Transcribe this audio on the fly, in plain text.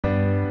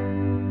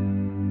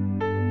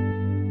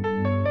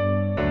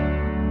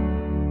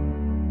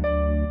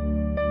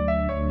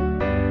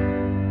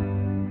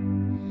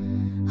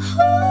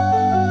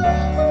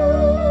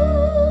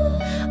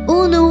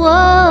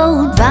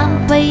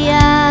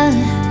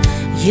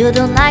You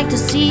don't like to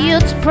see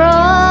youth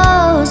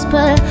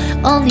prosper,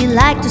 only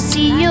like to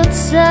see youth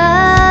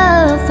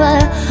suffer.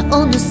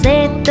 Uno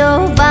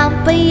seto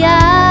vampire,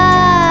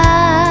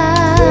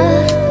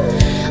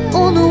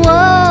 uno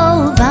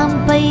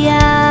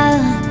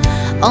vampire.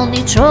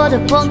 Only trod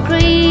upon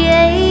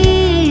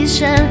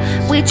creation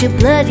with your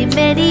bloody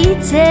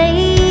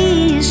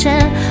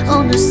meditation.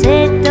 Uno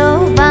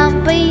seto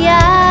vampire.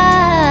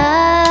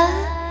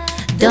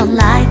 Don't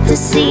like to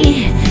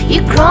see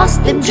you cross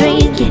them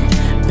drinking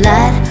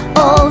blood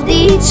of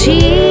the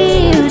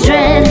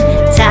children.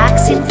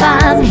 Toxin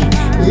family,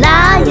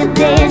 lying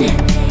dead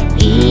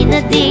in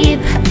a deep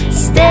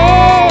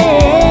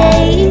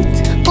state.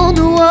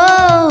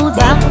 Uno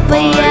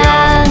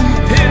vampire,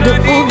 the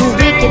uno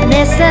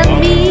wickedness at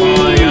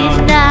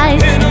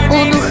midnight.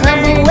 Uno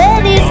humble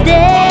when it's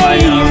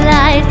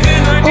daylight.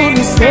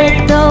 Uno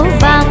seto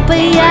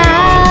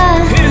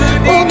vampire,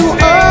 uno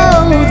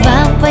old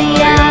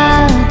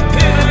vampire.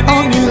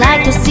 Only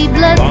like to see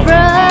blood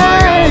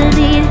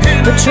burning,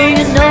 but true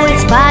you know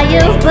it's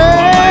fire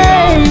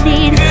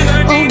burning.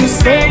 Uno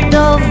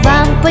seto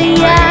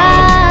vampire.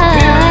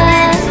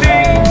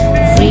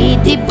 Read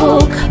the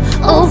book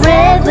of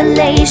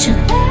Revelation,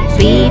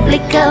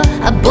 biblical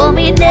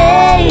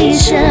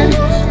abomination,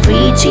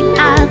 preaching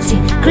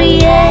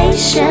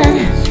anti-creation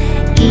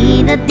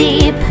in a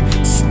deep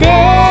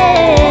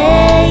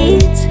state.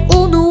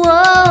 Uno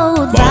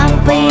old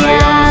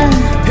vampire,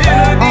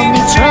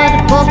 only trod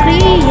upon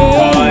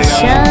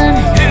creation,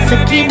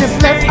 sucking the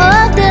blood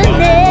of the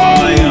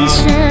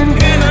nation.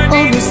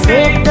 Uno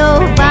seto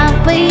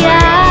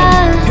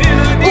vampire,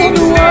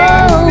 uno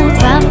old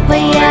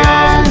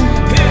vampire.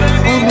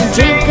 Uno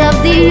drink of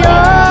the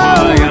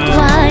old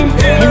wine,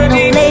 and no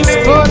place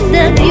for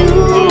the new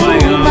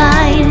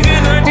mind.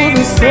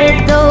 Uno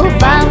seto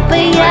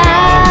vampire.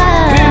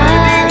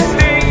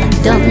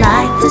 Don't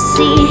like to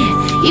see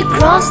you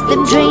cross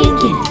them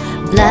drinking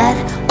blood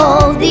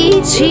of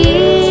the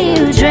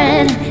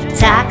children.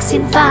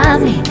 Toxin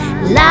family,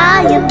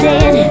 lying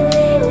dead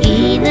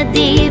in a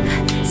deep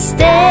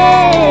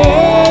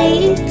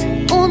state.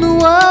 Uno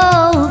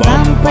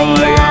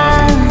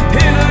vampire,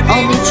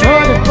 only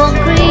trod upon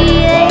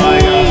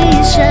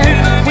creation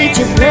with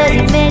your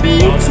bloody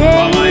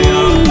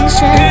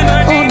meditation.